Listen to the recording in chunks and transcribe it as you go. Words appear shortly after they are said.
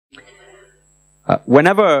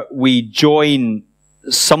Whenever we join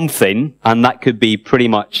something, and that could be pretty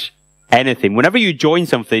much anything, whenever you join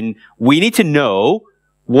something, we need to know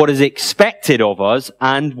what is expected of us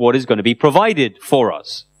and what is going to be provided for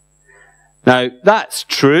us. Now, that's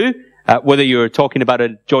true, whether you're talking about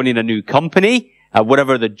joining a new company,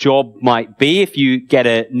 whatever the job might be. If you get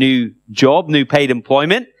a new job, new paid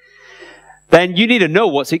employment, then you need to know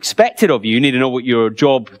what's expected of you. You need to know what your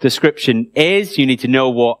job description is. You need to know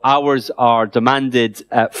what hours are demanded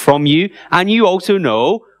from you. And you also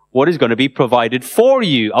know what is going to be provided for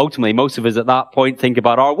you. Ultimately, most of us at that point think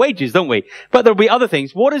about our wages, don't we? But there'll be other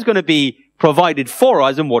things. What is going to be provided for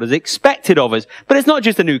us and what is expected of us? But it's not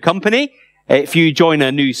just a new company. If you join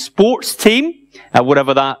a new sports team,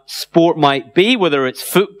 whatever that sport might be, whether it's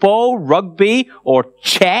football, rugby, or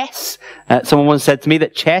chess. Someone once said to me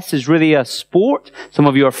that chess is really a sport. Some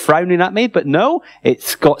of you are frowning at me, but no,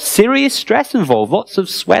 it's got serious stress involved. Lots of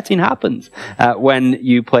sweating happens when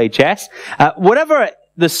you play chess. Whatever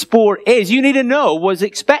the sport is, you need to know what's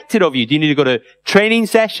expected of you. Do you need to go to training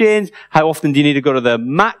sessions? How often do you need to go to the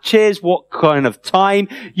matches? What kind of time?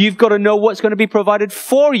 You've got to know what's going to be provided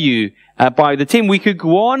for you by the team. We could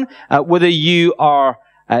go on, whether you are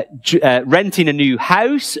renting a new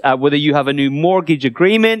house, whether you have a new mortgage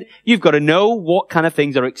agreement. You've got to know what kind of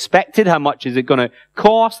things are expected. How much is it going to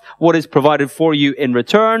cost? What is provided for you in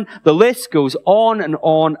return? The list goes on and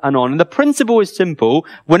on and on. And the principle is simple.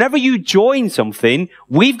 Whenever you join something,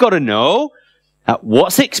 we've got to know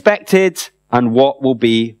what's expected and what will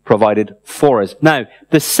be provided for us. Now,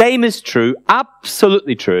 the same is true,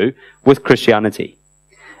 absolutely true, with Christianity.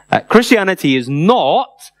 Christianity is not,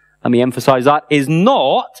 let me emphasize that, is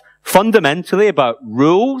not fundamentally about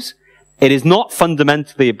rules. It is not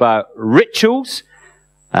fundamentally about rituals.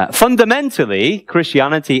 Fundamentally,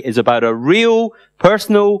 Christianity is about a real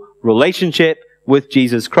personal relationship with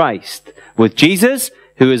Jesus Christ. With Jesus,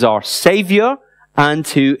 who is our Savior and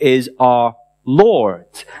who is our Lord.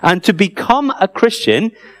 And to become a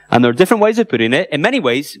Christian, and there are different ways of putting it, in many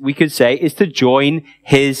ways we could say is to join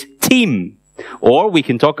His team. Or we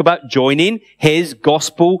can talk about joining His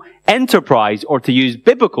gospel enterprise, or to use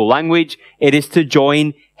biblical language, it is to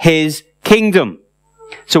join His kingdom.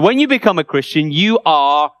 So when you become a Christian, you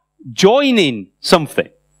are joining something.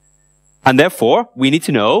 And therefore, we need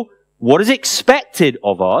to know what is expected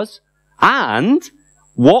of us and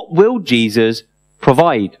what will Jesus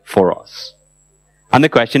provide for us. And the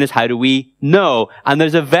question is, how do we know? And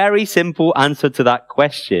there's a very simple answer to that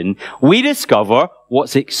question. We discover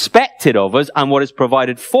what's expected of us and what is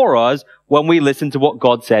provided for us when we listen to what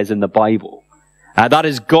God says in the Bible. That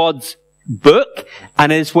is God's book,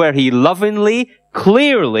 and it is where He lovingly,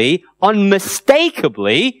 clearly,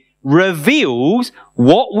 unmistakably reveals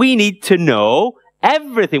what we need to know,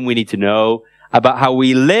 everything we need to know about how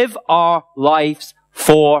we live our lives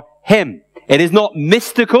for Him. It is not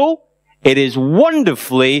mystical. It is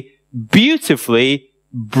wonderfully, beautifully,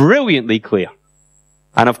 brilliantly clear.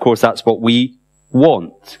 And of course, that's what we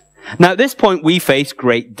want. Now, at this point, we face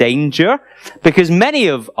great danger because many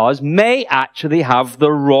of us may actually have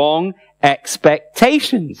the wrong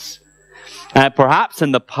expectations. Perhaps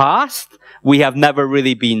in the past, we have never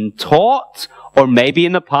really been taught, or maybe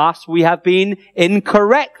in the past we have been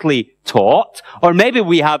incorrectly taught, or maybe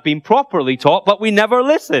we have been properly taught, but we never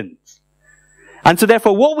listened. And so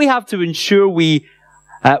therefore, what we have to ensure we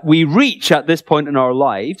reach at this point in our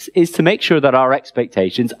lives is to make sure that our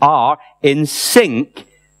expectations are in sync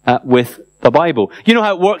with the Bible. You know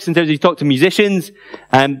how it works in terms of you talk to musicians,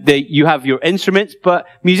 and you have your instruments, but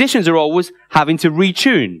musicians are always having to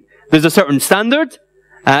retune. There's a certain standard,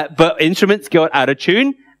 but instruments get out of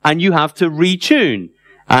tune, and you have to retune.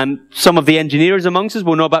 And some of the engineers amongst us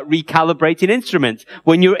will know about recalibrating instruments.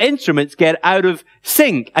 When your instruments get out of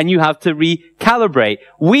sync and you have to recalibrate.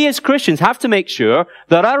 We as Christians have to make sure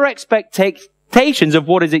that our expectations of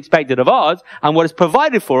what is expected of us and what is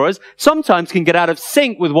provided for us sometimes can get out of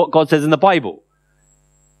sync with what God says in the Bible.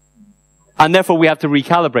 And therefore we have to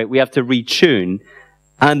recalibrate, we have to retune.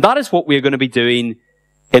 And that is what we are going to be doing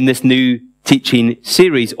in this new teaching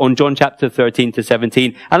series on John chapter 13 to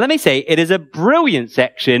 17. And let me say, it is a brilliant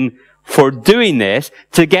section for doing this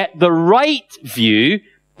to get the right view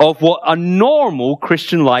of what a normal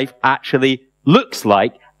Christian life actually looks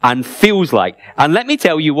like and feels like. And let me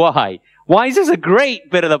tell you why. Why is this a great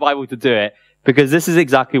bit of the Bible to do it? Because this is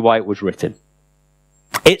exactly why it was written.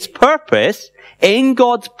 Its purpose in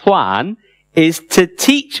God's plan is to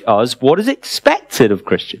teach us what is expected of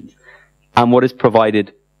Christians and what is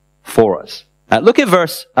provided for us. Look at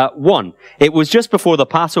verse 1. It was just before the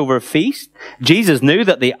Passover feast. Jesus knew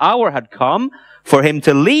that the hour had come for Him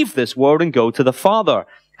to leave this world and go to the Father.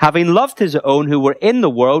 having loved his own who were in the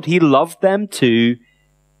world, he loved them to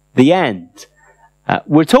the end.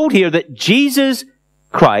 We're told here that Jesus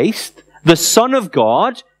Christ, the Son of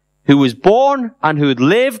God, who was born and who had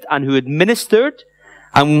lived and who had ministered,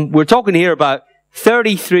 and we're talking here about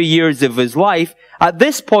 33 years of his life. At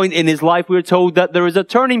this point in his life, we're told that there is a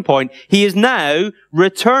turning point. He is now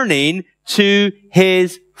returning to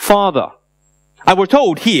his Father. And we're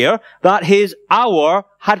told here that his hour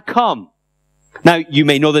had come. Now, you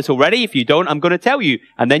may know this already. If you don't, I'm going to tell you,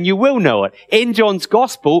 and then you will know it. In John's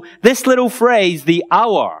Gospel, this little phrase, the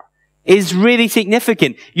hour, is really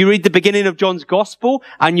significant. You read the beginning of John's Gospel,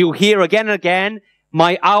 and you'll hear again and again,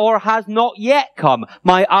 my hour has not yet come.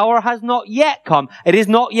 My hour has not yet come. It is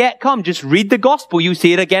not yet come. Just read the Gospel. You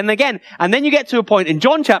see it again and again. And then you get to a point in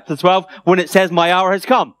John chapter 12 when it says, my hour has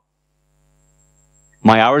come.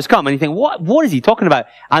 My hour has come. And you think, what is he talking about?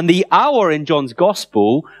 And the hour in John's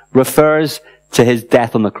Gospel refers to his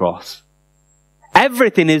death on the cross.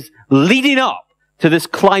 Everything is leading up to this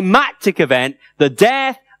climactic event, the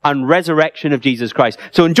death and resurrection of Jesus Christ.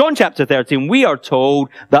 So in John chapter 13, we are told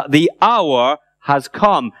that the hour has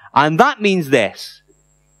come. And that means this.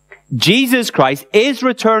 Jesus Christ is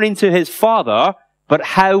returning to his Father, but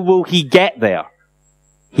how will he get there?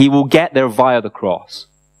 He will get there via the cross.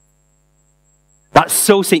 That's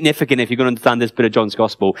so significant if you're going to understand this bit of John's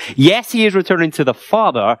Gospel. Yes, he is returning to the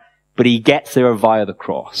Father, but he gets there via the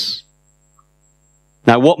cross.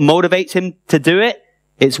 Now, what motivates him to do it?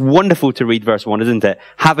 It's wonderful to read verse 1, isn't it?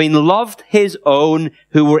 Having loved his own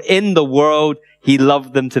who were in the world, he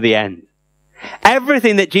loved them to the end.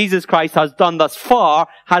 Everything that Jesus Christ has done thus far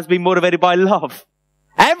has been motivated by love.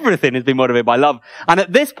 Everything has been motivated by love. And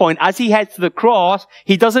at this point, as he heads to the cross,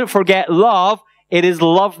 he doesn't forget love. It is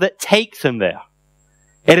love that takes him there.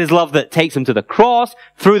 It is love that takes him to the cross,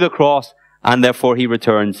 through the cross, and therefore he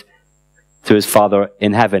returns to his Father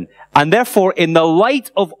in heaven. And therefore, in the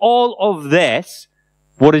light of all of this,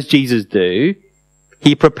 what does Jesus do?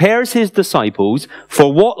 He prepares his disciples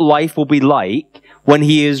for what life will be like when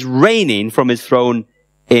he is reigning from his throne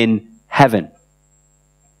in heaven.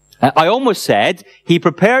 I almost said he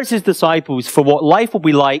prepares his disciples for what life will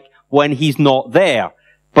be like when he's not there.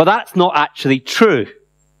 But that's not actually true.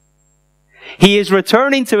 He is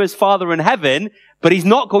returning to his Father in heaven, but he's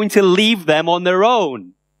not going to leave them on their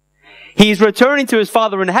own. He's returning to his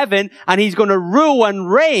Father in heaven, and he's going to rule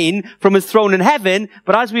and reign from his throne in heaven.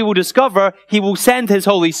 But as we will discover, he will send his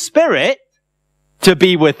Holy Spirit to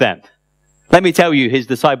be with them. Let me tell you, his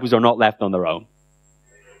disciples are not left on their own.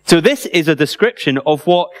 So this is a description of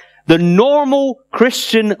what the normal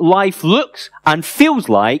Christian life looks and feels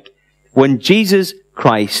like when Jesus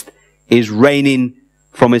Christ is reigning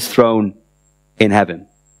from his throne in heaven.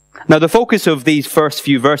 Now, the focus of these first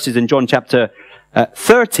few verses in John chapter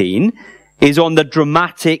 13 is on the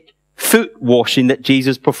dramatic foot washing that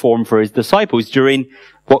Jesus performed for his disciples during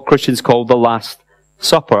what Christians call the Last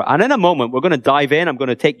Supper. And in a moment, we're going to dive in. I'm going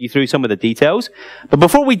to take you through some of the details. But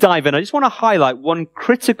before we dive in, I just want to highlight one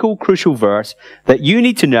crucial verse that you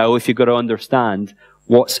need to know if you're going to understand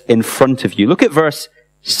what's in front of you. Look at verse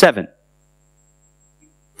 7.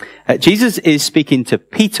 Jesus is speaking to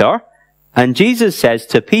Peter, and Jesus says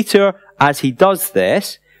to Peter, as he does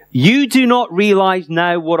this, you do not realize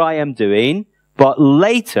now what I am doing, but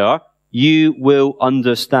later you will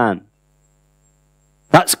understand.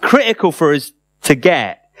 That's critical for us to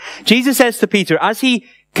get. Jesus says to Peter, as he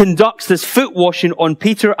conducts this foot washing on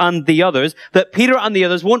Peter and the others, that Peter and the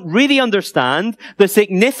others won't really understand the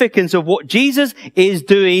significance of what Jesus is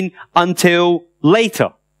doing until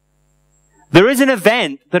later. There is an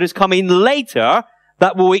event that is coming later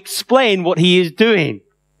that will explain what he is doing.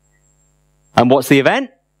 And what's the event?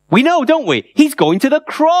 We know, don't we? He's going to the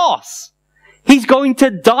cross. He's going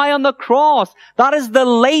to die on the cross. That is the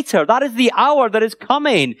later. That is the hour that is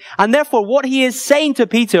coming. And therefore, what he is saying to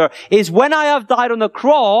Peter is, when I have died on the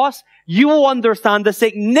cross, you will understand the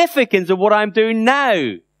significance of what I'm doing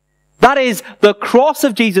now. That is, the cross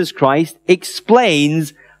of Jesus Christ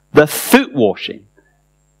explains the foot washing.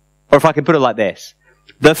 Or if I can put it like this,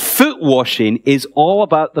 the foot washing is all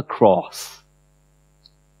about the cross.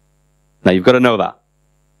 Now, you've got to know that.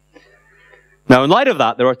 Now, in light of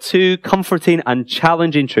that, there are two comforting and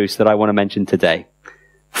challenging truths that I want to mention today.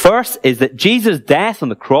 First is that Jesus' death on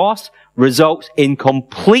the cross results in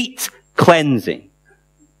complete cleansing.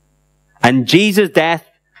 And Jesus' death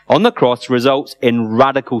on the cross results in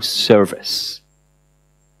radical service.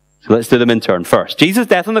 So let's do them in turn. First, Jesus'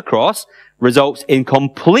 death on the cross results in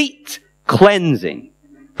complete cleansing.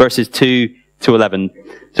 Verses 2 to 11.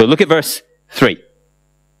 So look at verse 3.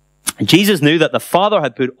 Jesus knew that the Father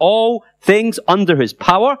had put all things under his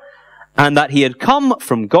power, and that he had come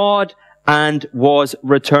from God and was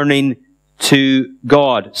returning to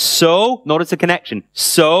God. So, notice the connection.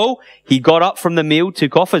 So, he got up from the meal,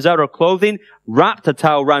 took off his outer clothing, wrapped a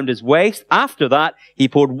towel round his waist. After that, he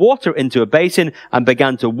poured water into a basin and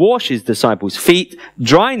began to wash his disciples' feet,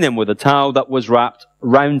 drying them with a towel that was wrapped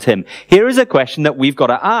round him. Here is a question that we've got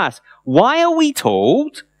to ask. Why are we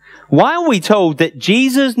told that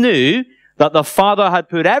Jesus knew that the Father had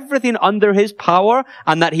put everything under his power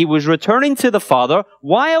and that he was returning to the Father?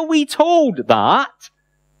 Why are we told that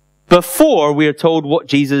before we are told what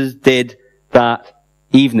Jesus did that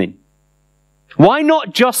evening? Why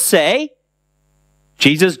not just say,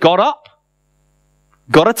 Jesus got up,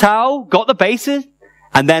 got a towel, got the basin,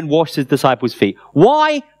 and then washed his disciples' feet?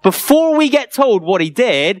 Why, before we get told what he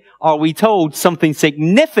did, are we told something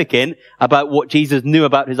significant about what Jesus knew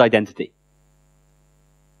about his identity?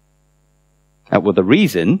 Well, the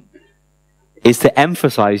reason is to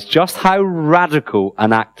emphasize just how radical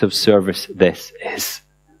an act of service this is.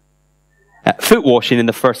 Foot washing in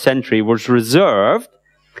the first century was reserved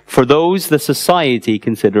for those the society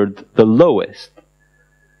considered the lowest.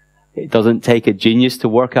 It doesn't take a genius to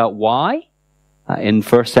work out why. In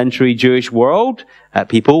first century Jewish world,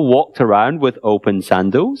 people walked around with open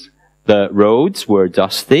sandals. The roads were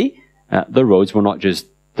dusty. The roads were not just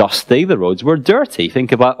dusty, the roads were dirty.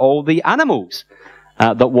 Think about all the animals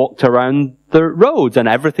that walked around the roads and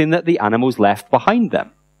everything that the animals left behind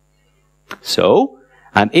them. So,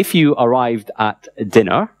 if you arrived at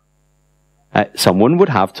dinner, someone would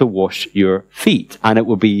have to wash your feet, and it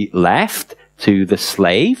would be left to the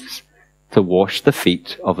slaves to wash the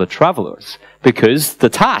feet of the travelers, because the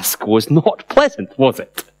task was not pleasant, was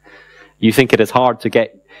it? You think it is hard to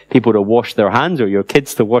get people to wash their hands, or your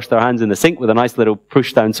kids to wash their hands in the sink with a nice little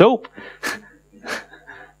push-down soap?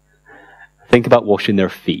 Think about washing their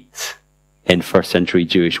feet in first century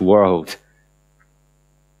Jewish world.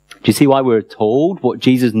 Do you see why we're told what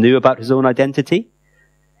Jesus knew about his own identity?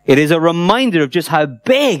 It is a reminder of just how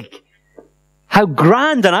big, how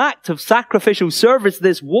grand an act of sacrificial service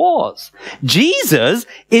this was. Jesus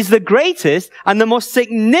is the greatest and the most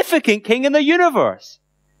significant king in the universe.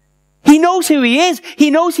 He knows who he is.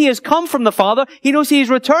 He knows he has come from the Father. He knows he is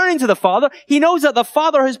returning to the Father. He knows that the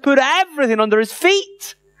Father has put everything under his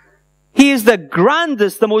feet. He is the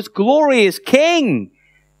grandest, the most glorious king.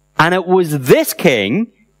 And it was this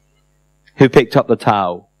king who picked up the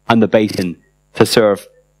towel and the basin to serve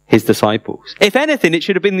his disciples. If anything, it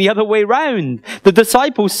should have been the other way round. The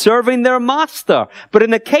disciples serving their master. But in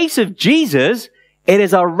the case of Jesus, it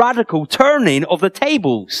is a radical turning of the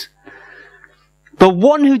tables. The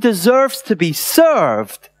one who deserves to be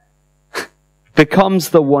served becomes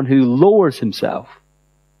the one who lowers himself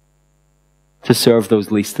to serve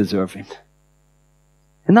those least deserving.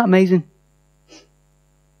 Isn't that amazing?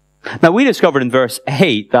 Now, we discovered in verse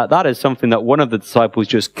 8 that that is something that one of the disciples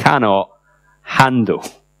just cannot handle.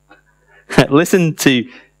 Listen to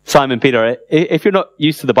Simon Peter. If you're not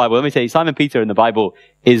used to the Bible, let me tell you, Simon Peter in the Bible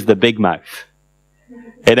is the big mouth.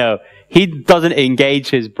 You know, he doesn't engage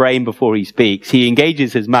his brain before he speaks. He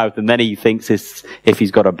engages his mouth and then he thinks if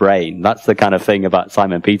he's got a brain. That's the kind of thing about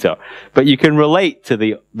Simon Peter. But you can relate to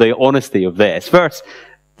the honesty of this. Verse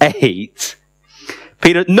 8,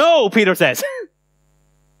 Peter says,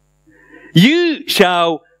 you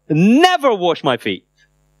shall never wash my feet.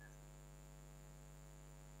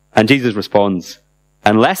 And Jesus responds,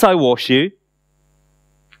 unless I wash you,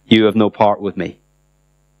 you have no part with me.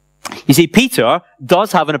 You see, Peter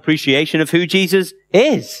does have an appreciation of who Jesus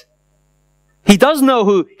is. He does know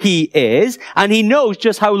who he is, and he knows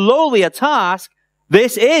just how lowly a task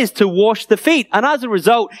this is to wash the feet. And as a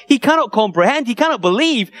result, he cannot comprehend, he cannot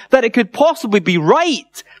believe that it could possibly be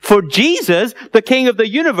right for Jesus, the King of the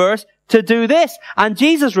universe, to do this. And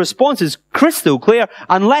Jesus' response is crystal clear.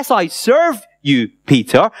 Unless I serve you,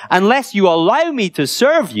 Peter, unless you allow me to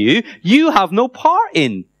serve you, you have no part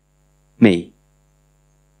in me.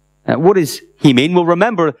 What does he mean? Well,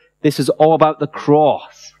 remember, this is all about the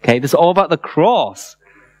cross. Okay, this is all about the cross.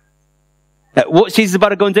 What Jesus is about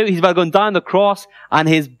to go and do, he's about to go and die on the cross, and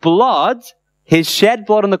his blood, his shed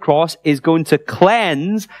blood on the cross, is going to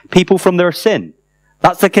cleanse people from their sin.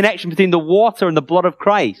 That's the connection between the water and the blood of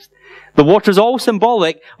Christ. The water is all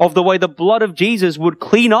symbolic of the way the blood of Jesus would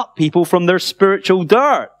clean up people from their spiritual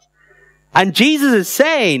dirt. And Jesus is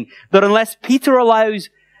saying that unless Peter allows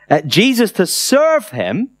Jesus to serve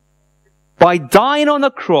him by dying on the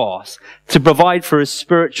cross to provide for his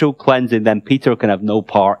spiritual cleansing, then Peter can have no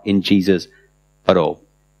part in Jesus at all.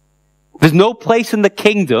 There's no place in the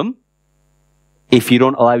kingdom if you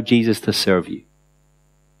don't allow Jesus to serve you.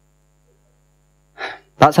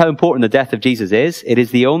 That's how important the death of Jesus is. It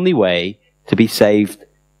is the only way to be saved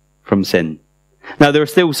from sin. Now, there are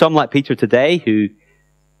still some like Peter today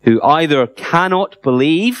who either cannot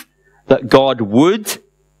believe that God would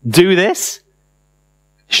do this,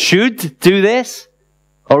 should do this,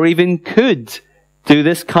 or even could do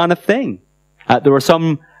this kind of thing. There are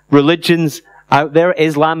some religions out there,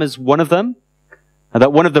 Islam is one of them,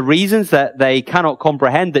 that one of the reasons that they cannot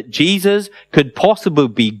comprehend that Jesus could possibly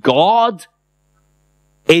be God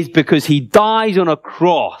is because he dies on a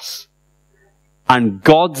cross, and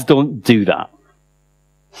gods don't do that.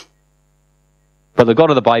 But the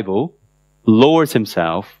God of the Bible lowers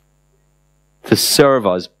himself to serve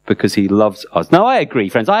us because he loves us. Now, I agree,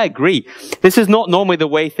 friends, I agree. This is not normally the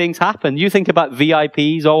way things happen. You think about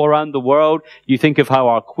VIPs all around the world. You think of how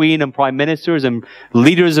our Queen and Prime Ministers and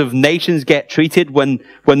leaders of nations get treated when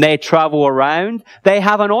they travel around. They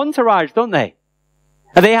have an entourage, don't they?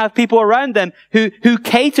 And they have people around them who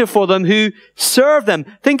cater for them, who serve them.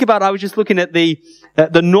 Think about, I was just looking at the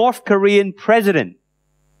North Korean president,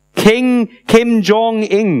 King Kim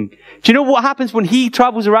Jong-un. Do you know what happens when he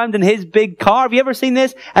travels around in his big car? Have you ever seen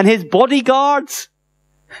this? And his bodyguards?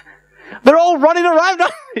 They're all running around.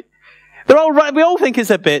 They're all running. We all think it's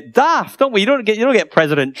a bit daft, don't we? You don't get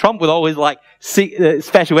President Trump with all his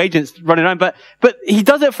special agents running around, but he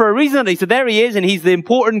does it for a reason. So there he is, and he's the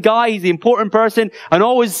important guy, he's the important person, and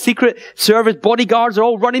all his Secret Service bodyguards are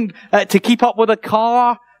all running to keep up with the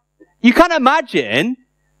car. You can't imagine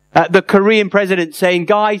the Korean president saying,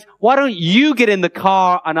 guys, why don't you get in the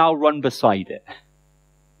car and I'll run beside it?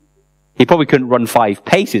 He probably couldn't run 5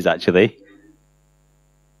 paces, actually.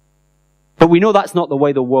 But we know that's not the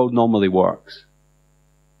way the world normally works.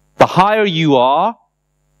 The higher you are,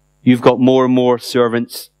 you've got more and more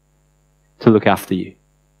servants to look after you.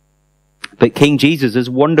 But King Jesus is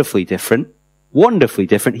wonderfully different. Wonderfully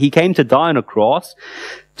different. He came to die on a cross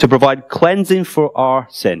to provide cleansing for our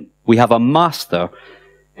sin. We have a master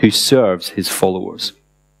who serves his followers.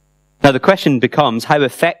 Now the question becomes, how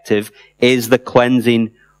effective is the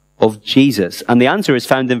cleansing of Jesus? And the answer is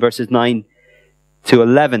found in verses 9 to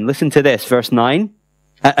 11. Listen to this, verse 9.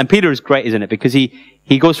 And Peter is great, isn't it? Because he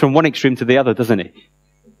goes from one extreme to the other, doesn't he?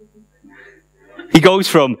 He goes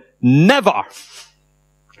from never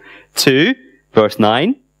to verse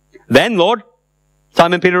 9. Then, Lord,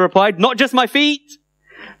 Simon Peter replied, not just my feet,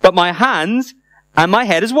 but my hands and my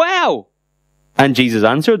head as well. And Jesus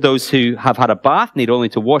answered, those who have had a bath need only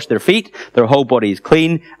to wash their feet. Their whole body is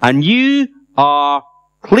clean. And you are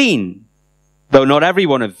clean. Though not every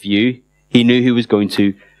one of you, he knew who was going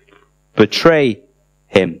to betray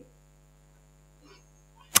him.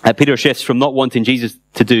 Peter shifts from not wanting Jesus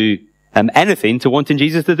to do anything to wanting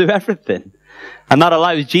Jesus to do everything. And that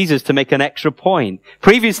allows Jesus to make an extra point.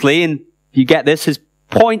 Previously, and you get this, his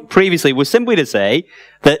point previously was simply to say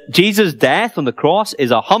that Jesus' death on the cross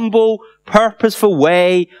is a humble, purposeful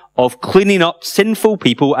way of cleaning up sinful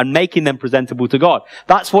people and making them presentable to God.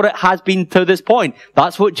 That's what it has been to this point.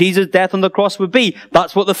 That's what Jesus' death on the cross would be.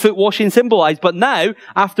 That's what the foot washing symbolized. But now,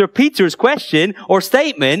 after Peter's question or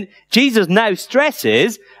statement, Jesus now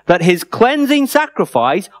stresses that his cleansing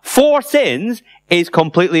sacrifice for sins is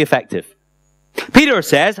completely effective. Peter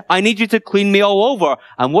says, I need you to clean me all over.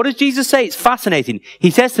 And what does Jesus say? It's fascinating. He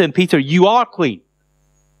says to him, Peter, you are clean.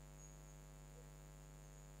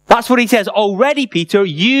 That's what he says. Already, Peter,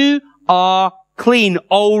 you are clean.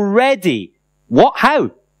 Already. What?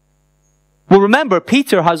 How? Well, remember,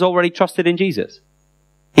 Peter has already trusted in Jesus.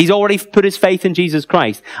 He's already put his faith in Jesus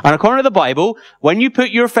Christ. And according to the Bible, when you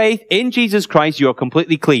put your faith in Jesus Christ, you are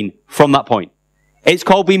completely clean from that point. It's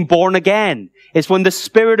called being born again. It's when the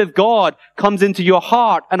Spirit of God comes into your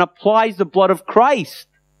heart and applies the blood of Christ.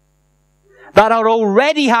 That had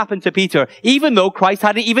already happened to Peter, even though Christ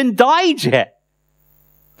hadn't even died yet.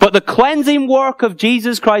 But the cleansing work of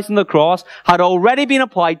Jesus Christ on the cross had already been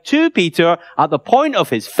applied to Peter at the point of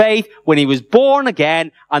his faith when he was born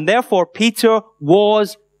again, and therefore Peter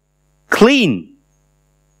was clean.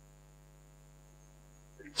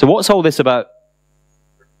 So what's all this about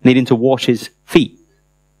needing to wash his feet?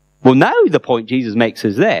 Well, now the point Jesus makes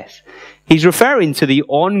is this. He's referring to the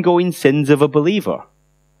ongoing sins of a believer.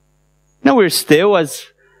 Now we're still, as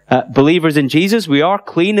believers in Jesus, we are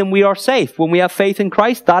clean and we are safe. When we have faith in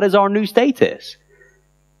Christ, that is our new status.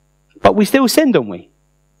 But we still sin, don't we?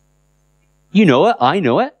 You know it, I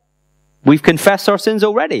know it. We've confessed our sins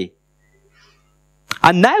already.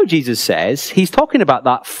 And now Jesus says, he's talking about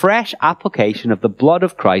that fresh application of the blood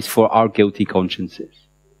of Christ for our guilty consciences.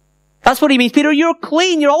 That's what he means. Peter, you're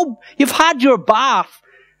clean. You've had your bath.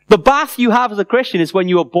 The bath you have as a Christian is when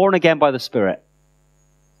you are born again by the Spirit.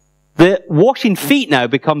 The washing feet now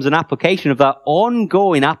becomes an application of that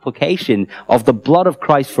ongoing application of the blood of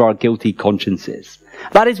Christ for our guilty consciences.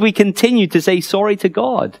 That is, we continue to say sorry to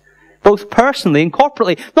God, both personally and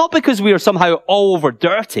corporately, not because we are somehow all over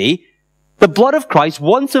dirty. The blood of Christ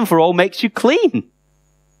once and for all makes you clean.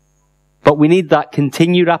 But we need that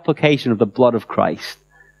continued application of the blood of Christ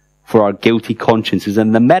for our guilty consciences.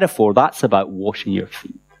 And the metaphor, that's about washing your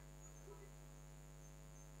feet.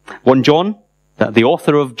 1 John, the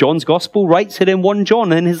author of John's Gospel, writes it in 1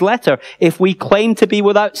 John in his letter. If we claim to be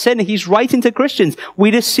without sin, he's writing to Christians, we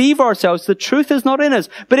deceive ourselves. The truth is not in us.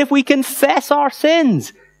 But if we confess our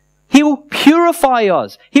sins, he will purify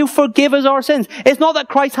us. He'll forgive us our sins. It's not that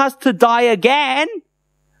Christ has to die again.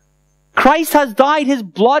 Christ has died. His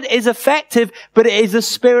blood is effective, but it is the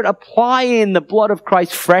Spirit applying the blood of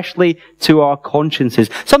Christ freshly to our consciences.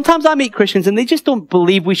 Sometimes I meet Christians and they just don't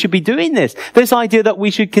believe we should be doing this. This idea that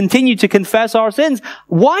we should continue to confess our sins.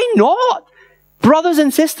 Why not? Brothers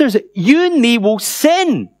and sisters, you and me will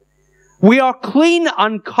sin. We are clean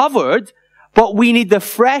and covered, but we need the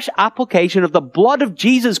fresh application of the blood of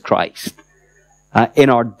Jesus Christ in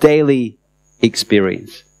our daily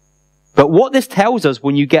experience. But what this tells us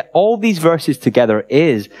when you get all these verses together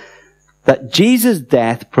is that Jesus'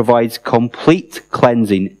 death provides complete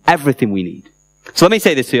cleansing, everything we need. So let me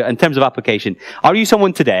say this to you in terms of application. Are you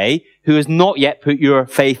someone today who has not yet put your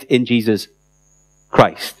faith in Jesus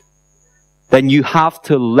Christ? Then you have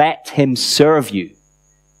to let him serve you.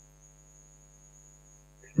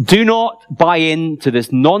 Do not buy into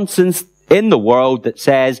this nonsense in the world that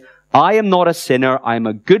says, I am not a sinner, I am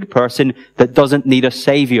a good person that doesn't need a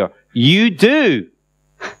savior. You do.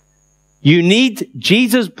 You need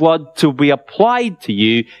Jesus' blood to be applied to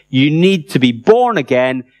you. You need to be born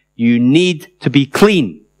again. You need to be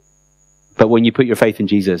clean. But when you put your faith in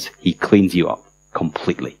Jesus, he cleans you up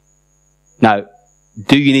completely. Now,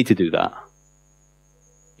 do you need to do that?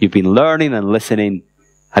 You've been learning and listening.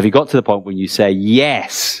 Have you got to the point when you say,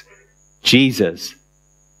 yes, Jesus,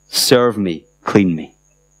 serve me, clean me?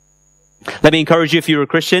 Let me encourage you, if you're a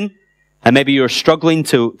Christian, and maybe you're struggling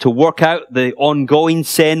to work out the ongoing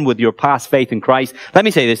sin with your past faith in Christ, let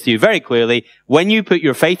me say this to you very clearly. When you put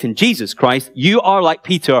your faith in Jesus Christ, you are like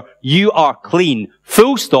Peter. You are clean.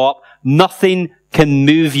 Full stop. Nothing can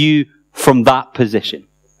move you from that position.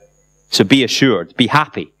 So be assured, be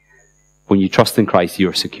happy. When you trust in Christ,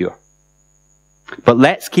 you're secure. But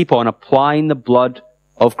let's keep on applying the blood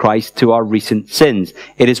of Christ to our recent sins.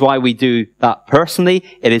 It is why we do that personally.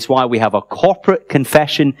 It is why we have a corporate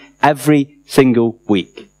confession every single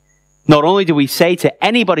week. Not only do we say to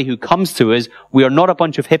anybody who comes to us, we are not a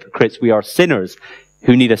bunch of hypocrites, we are sinners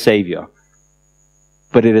who need a savior.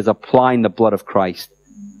 But it is applying the blood of Christ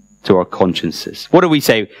to our consciences. What do we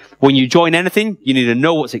say? When you join anything, you need to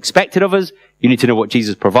know what's expected of us. You need to know what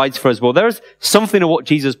Jesus provides for us. Well, there's something of what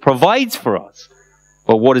Jesus provides for us.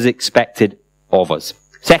 Well, what is expected of us?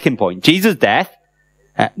 Second point, Jesus' death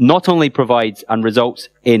not only provides and results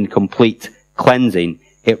in complete cleansing,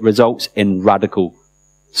 it results in radical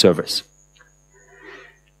service.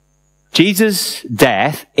 Jesus'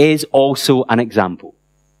 death is also an example.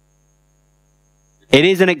 It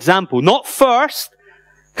is an example. Not first.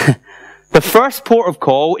 The first port of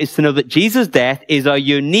call is to know that Jesus' death is a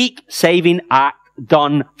unique saving act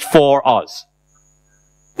done for us.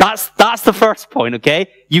 That's the first point,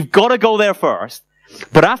 okay? You've got to go there first.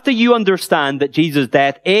 But after you understand that Jesus'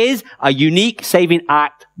 death is a unique saving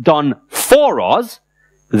act done for us,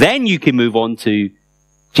 then you can move on to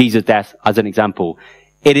Jesus' death as an example.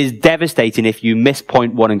 It is devastating if you miss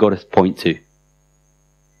point 1 and go to point 2.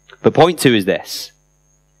 But point 2 is this.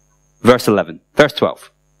 Verse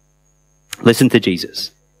 12. Listen to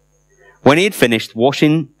Jesus. When he had finished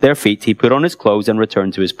washing their feet, he put on his clothes and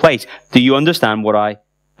returned to his place. Do you understand what I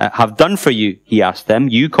have done for you? He asked them.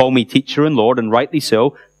 You call me teacher and Lord, and rightly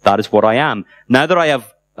so. That is what I am. Now that I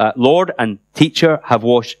have, Lord and teacher, have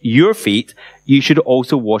washed your feet, you should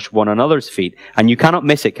also wash one another's feet. And you cannot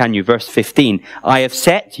miss it, can you? Verse 15. I have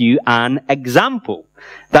set you an example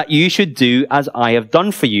that you should do as I have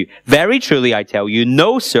done for you. Very truly, I tell you,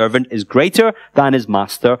 no servant is greater than his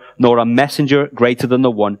master, nor a messenger greater than the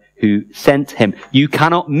one who sent him. You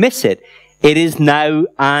cannot miss it. It is now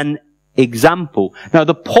an example. Now,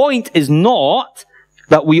 the point is not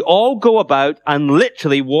that we all go about and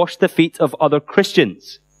literally wash the feet of other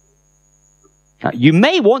Christians. Now, you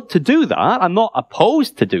may want to do that. I'm not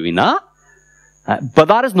opposed to doing that. But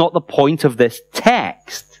that is not the point of this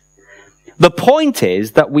text. The point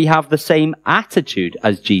is that we have the same attitude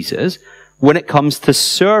as Jesus when it comes to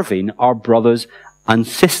serving our brothers and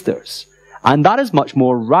sisters. And that is much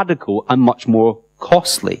more radical and much more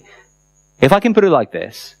costly. If I can put it like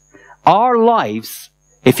this, Our lives,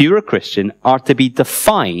 if you're a Christian, are to be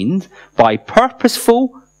defined by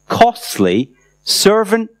purposeful, costly,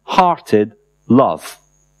 servant-hearted love.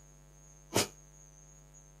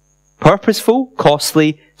 Purposeful,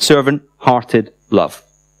 costly, servant-hearted love.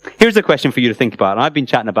 Here's a question for you to think about. And I've been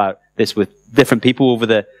chatting about this with different people over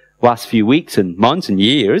the last few weeks and months and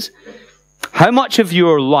years. How much of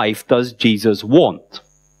your life does Jesus want?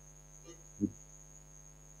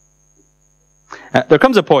 There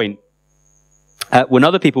comes a point when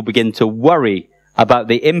other people begin to worry about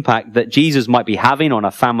the impact that Jesus might be having on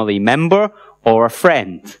a family member or a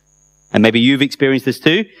friend. And maybe you've experienced this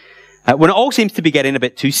too. When it all seems to be getting a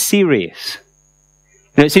bit too serious.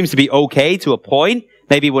 It seems to be okay to a point,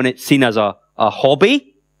 maybe when it's seen as a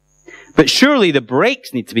hobby. But surely the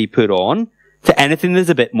brakes need to be put on to anything that's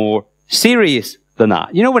a bit more serious than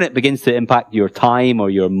that. You know, when it begins to impact your time or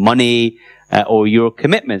your money or your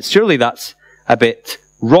commitments, surely that's a bit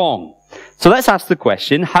wrong. So let's ask the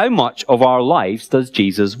question, how much of our lives does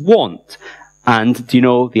Jesus want? And do you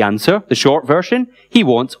know the answer? The short version? He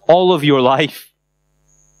wants all of your life.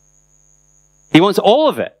 He wants all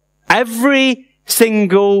of it. Every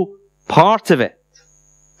single part of it.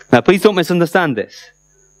 Now, please don't misunderstand this.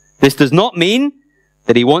 This does not mean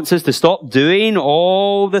that he wants us to stop doing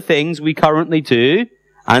all the things we currently do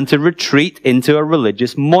and to retreat into a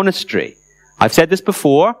religious monastery. I've said this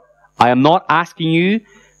before. I am not asking you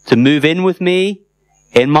to move in with me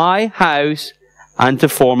in my house and to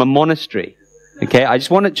form a monastery. Okay? I just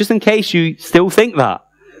want to, just in case you still think that.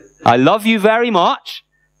 I love you very much,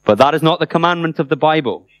 but that is not the commandment of the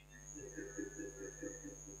Bible.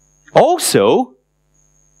 Also,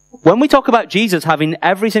 when we talk about Jesus having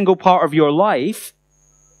every single part of your life,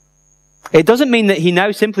 it doesn't mean that he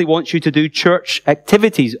now simply wants you to do church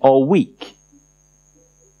activities all week.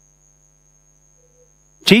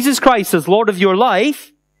 Jesus Christ, as Lord of your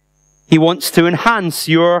life, he wants to enhance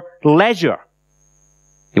your leisure.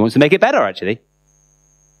 He wants to make it better, actually.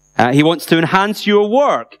 He wants to enhance your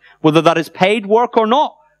work, whether that is paid work or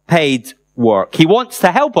not paid work. He wants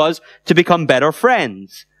to help us to become better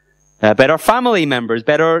friends, better family members,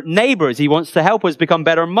 better neighbors. He wants to help us become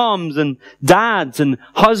better mums and dads and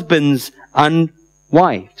husbands and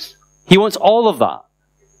wives. He wants all of that.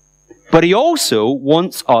 But he also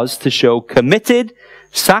wants us to show committed,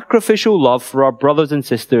 sacrificial love for our brothers and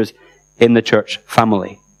sisters in the church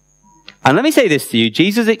family. And let me say this to you,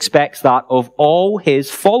 Jesus expects that of all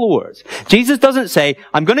his followers. Jesus doesn't say,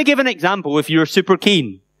 I'm going to give an example if you're super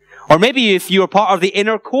keen. Or maybe if you're part of the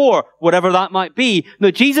inner core, whatever that might be.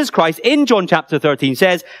 No, Jesus Christ in John chapter 13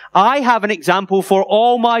 says, I have an example for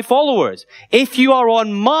all my followers. If you are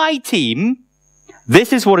on my team,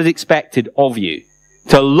 this is what is expected of you.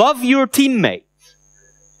 To love your teammates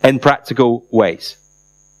in practical ways.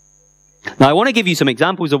 Now, I want to give you some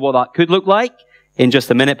examples of what that could look like in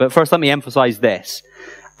just a minute, but first let me emphasize this.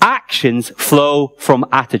 Actions flow from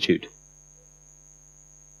attitude. Do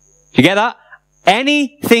you get that?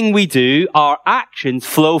 Anything we do, our actions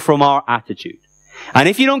flow from our attitude. And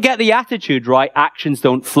if you don't get the attitude right, actions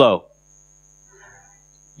don't flow.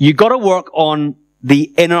 You've got to work on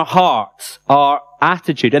the inner heart, our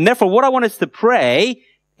attitude. And therefore, what I want us to pray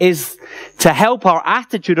is to help our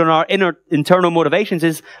attitude and our internal motivations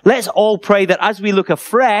is, let's all pray that as we look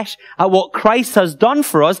afresh at what Christ has done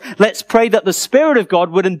for us, let's pray that the Spirit of God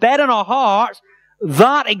would embed in our hearts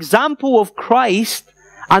that example of Christ,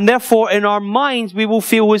 and therefore in our minds we will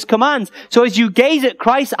feel his commands. So as you gaze at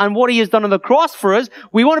Christ and what he has done on the cross for us,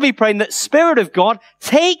 we want to be praying that Spirit of God,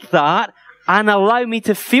 take that and allow me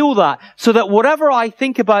to feel that, so that whatever I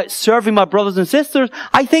think about serving my brothers and sisters,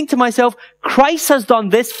 I think to myself, Christ has done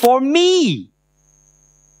this for me.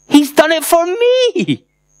 He's done it for me.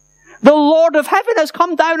 The Lord of heaven has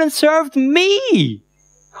come down and served me.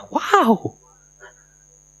 Wow.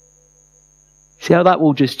 See how that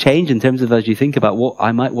will just change in terms of as you think about what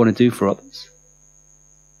I might want to do for others.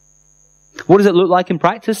 What does it look like in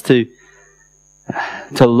practice to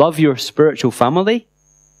love your spiritual family?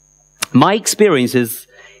 My experience is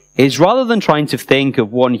rather than trying to think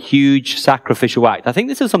of one huge sacrificial act, I think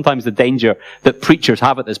this is sometimes the danger that preachers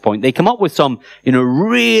have at this point. They come up with some,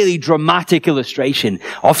 really dramatic illustration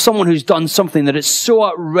of someone who's done something that is so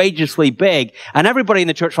outrageously big, and everybody in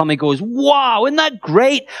the church family goes, wow, isn't that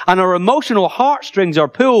great? And our emotional heartstrings are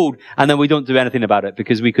pulled, and then we don't do anything about it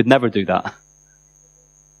because we could never do that.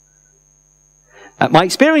 My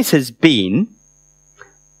experience has been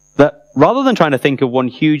that rather than trying to think of one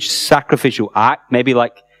huge sacrificial act, maybe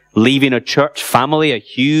like leaving a church family, a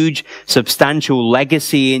huge substantial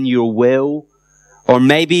legacy in your will, or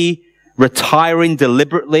maybe retiring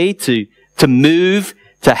deliberately to move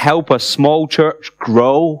to help a small church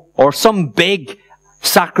grow, or some big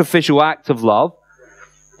sacrificial act of love,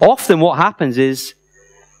 often what happens is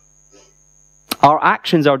our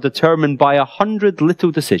actions are determined by 100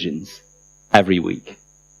 little decisions every week.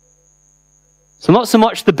 So not so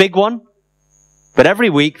much the big one, but every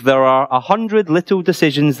week there are 100 little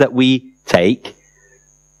decisions that we take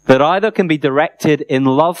that either can be directed in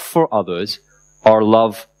love for others or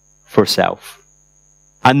love for self.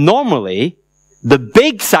 And normally, the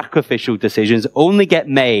big sacrificial decisions only get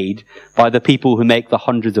made by the people who make the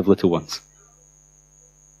hundreds of little ones.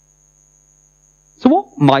 So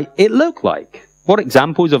what might it look like? What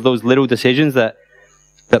examples of those little decisions that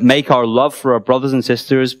make our love for our brothers and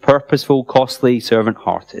sisters purposeful, costly,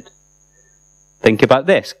 servant-hearted? Think about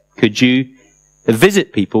this. Could you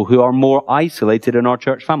visit people who are more isolated in our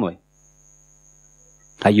church family?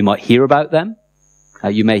 You might hear about them.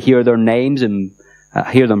 You may hear their names and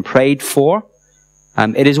hear them prayed for.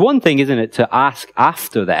 It is one thing, isn't it, to ask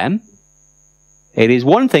after them. It is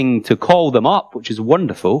one thing to call them up, which is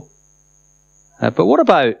wonderful. But what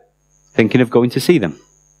about thinking of going to see them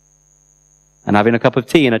and having a cup of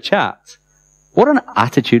tea and a chat? What an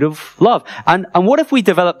attitude of love. And what if we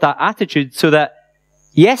developed that attitude so that,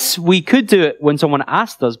 yes, we could do it when someone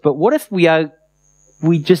asked us, but what if we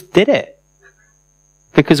just did it?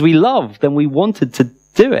 Because we loved and we wanted to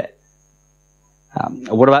do it.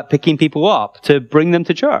 What about picking people up to bring them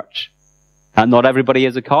to church? Not everybody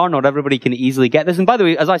has a car. Not everybody can easily get this. And by the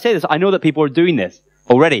way, as I say this, I know that people are doing this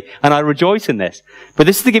already, and I rejoice in this. But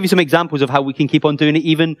this is to give you some examples of how we can keep on doing it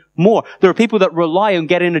even more. There are people that rely on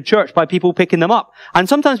getting to church by people picking them up. And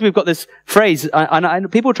sometimes we've got this phrase,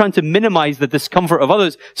 and people are trying to minimize the discomfort of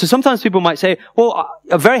others. So sometimes people might say, well,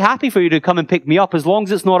 I'm very happy for you to come and pick me up as long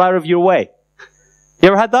as it's not out of your way. You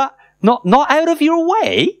ever had that? Not out of your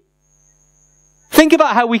way? Think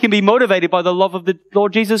about how we can be motivated by the love of the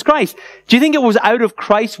Lord Jesus Christ. Do you think it was out of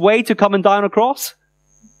Christ's way to come and die on a cross?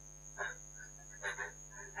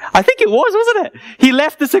 I think it was, wasn't it? He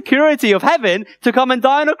left the security of heaven to come and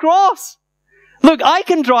die on a cross. Look, I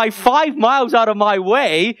can drive 5 miles out of my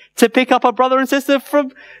way to pick up a brother and sister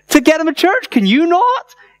to get them to church. Can you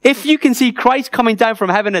not? If you can see Christ coming down from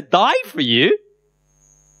heaven to die for you.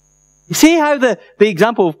 You see how the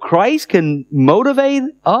example of Christ can motivate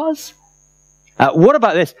us? What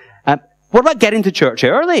about this? What about getting to church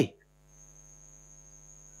early?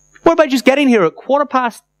 What about just getting here at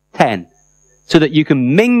 10:15 so that you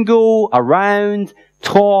can mingle around,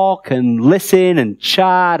 talk and listen and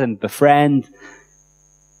chat and befriend?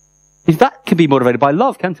 That can be motivated by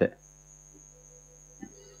love, can't it?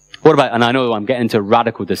 What about, and I know I'm getting into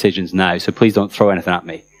radical decisions now, so please don't throw anything at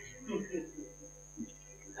me.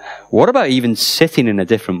 What about even sitting in a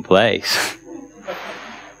different place?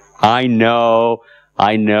 I know.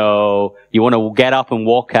 You want to get up and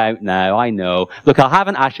walk out now. I know. Look, I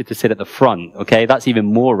haven't asked you to sit at the front, okay? That's even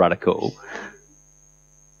more radical.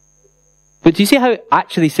 But do you see how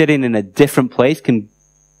actually sitting in a different place can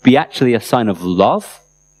be actually a sign of love?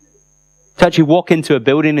 To actually walk into a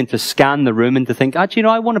building and to scan the room and to think, actually,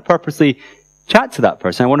 I want to purposely chat to that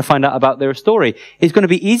person. I want to find out about their story. It's going to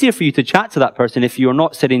be easier for you to chat to that person if you're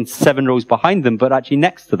not sitting 7 rows behind them, but actually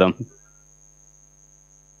next to them.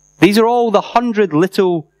 These are all the 100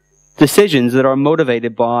 little decisions that are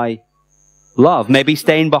motivated by love. Maybe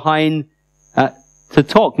staying behind to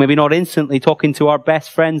talk. Maybe not instantly talking to our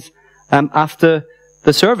best friends after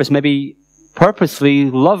the service. Maybe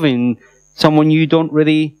purposely loving someone you don't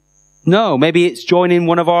really know. Maybe it's joining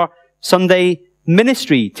one of our Sunday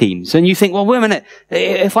ministry teams. And you think, well, wait a minute.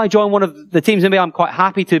 If I join one of the teams, maybe I'm quite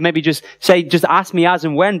happy to maybe just ask me as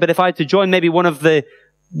and when. But if I had to join maybe one of the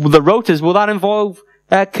rotas, will that involve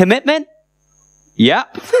commitment?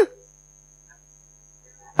 Yep.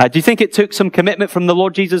 Do you think it took some commitment from the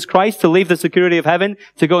Lord Jesus Christ to leave the security of heaven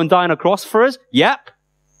to go and die on a cross for us? Yep.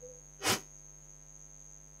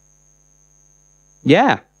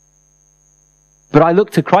 Yeah. But I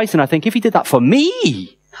look to Christ and I think, if he did that for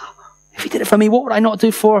me, if he did it for me, what would I not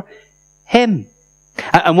do for him?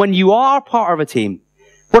 And when you are part of a team,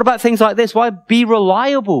 what about things like this? Why be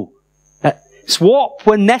reliable? Swap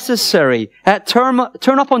when necessary. Turn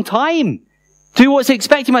up on time. Do what's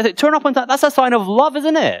expected. Turn up on time. That's a sign of love,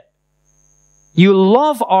 isn't it? You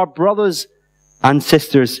love our brothers and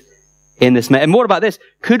sisters in this. And what about this?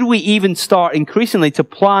 Could we even start increasingly to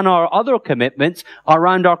plan our other commitments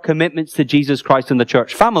around our commitments to Jesus Christ and the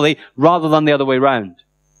church family rather than the other way around?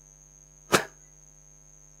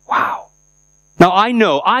 Wow. Now I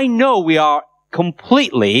know we are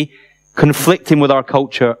completely conflicting with our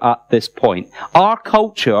culture at this point. Our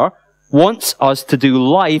culture wants us to do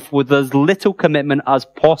life with as little commitment as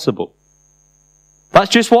possible. That's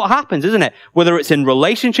just what happens, isn't it? Whether it's in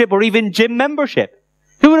relationship or even gym membership.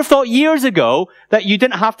 Who would have thought years ago that you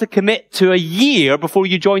didn't have to commit to a year before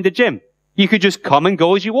you joined the gym? You could just come and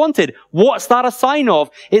go as you wanted. What's that a sign of?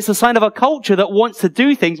 It's a sign of a culture that wants to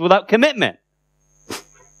do things without commitment.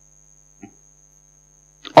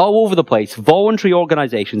 All over the place, voluntary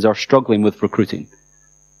organizations are struggling with recruiting.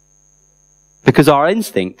 Because our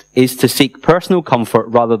instinct is to seek personal comfort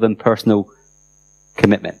rather than personal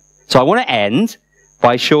commitment. So I want to end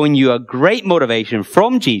by showing you a great motivation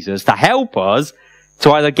from Jesus to help us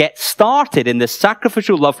to either get started in this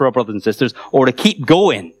sacrificial love for our brothers and sisters or to keep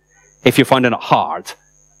going if you're finding it hard.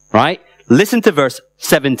 Right? Listen to verse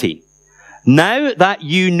 17. Now that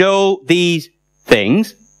you know these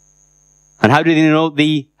things, and how do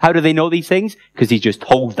they know these things? Because he just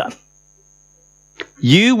told them.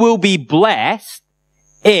 You will be blessed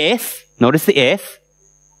if, notice the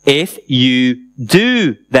if you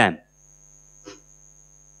do them.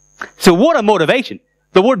 So what a motivation.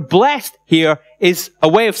 The word blessed here is a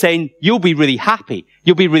way of saying you'll be really happy.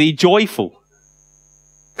 You'll be really joyful.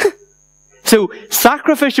 So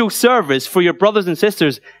sacrificial service for your brothers and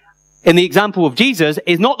sisters in the example of Jesus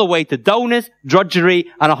is not the way to dullness,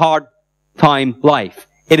 drudgery, and a hard time life.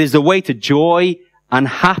 It is the way to joy and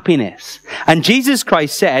happiness. And Jesus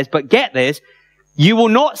Christ says, but get this, you will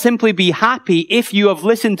not simply be happy if you have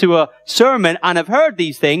listened to a sermon and have heard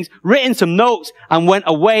these things, written some notes, and went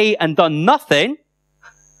away and done nothing.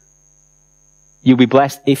 You'll be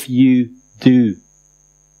blessed if you do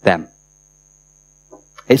them.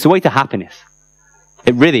 It's the way to happiness.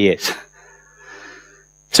 It really is.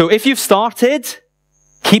 So if you've started,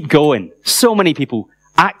 keep going. So many people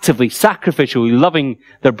actively, sacrificially loving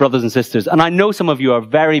their brothers and sisters. And I know some of you are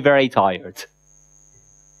very, very tired.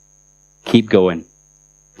 Keep going.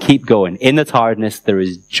 Keep going. In the tiredness, there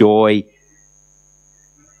is joy.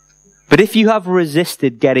 But if you have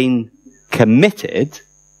resisted getting committed,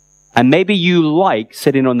 and maybe you like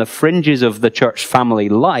sitting on the fringes of the church family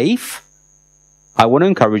life, I want to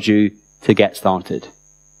encourage you to get started.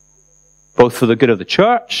 Both for the good of the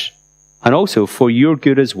church, and also for your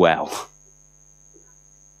good as well.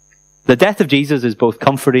 The death of Jesus is both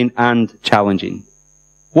comforting and challenging.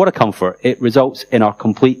 What a comfort. It results in our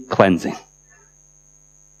complete cleansing.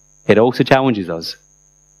 It also challenges us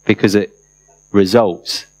because it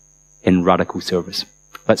results in radical service.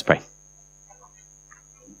 Let's pray.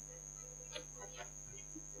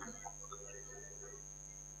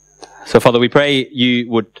 So, Father, we pray you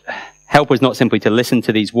would help us not simply to listen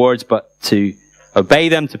to these words, but to obey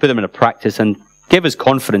them, to put them into practice, and give us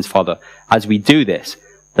confidence, Father, as we do this,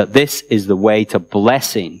 that this is the way to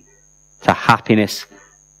blessing, to happiness,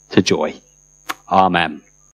 to joy. Amen.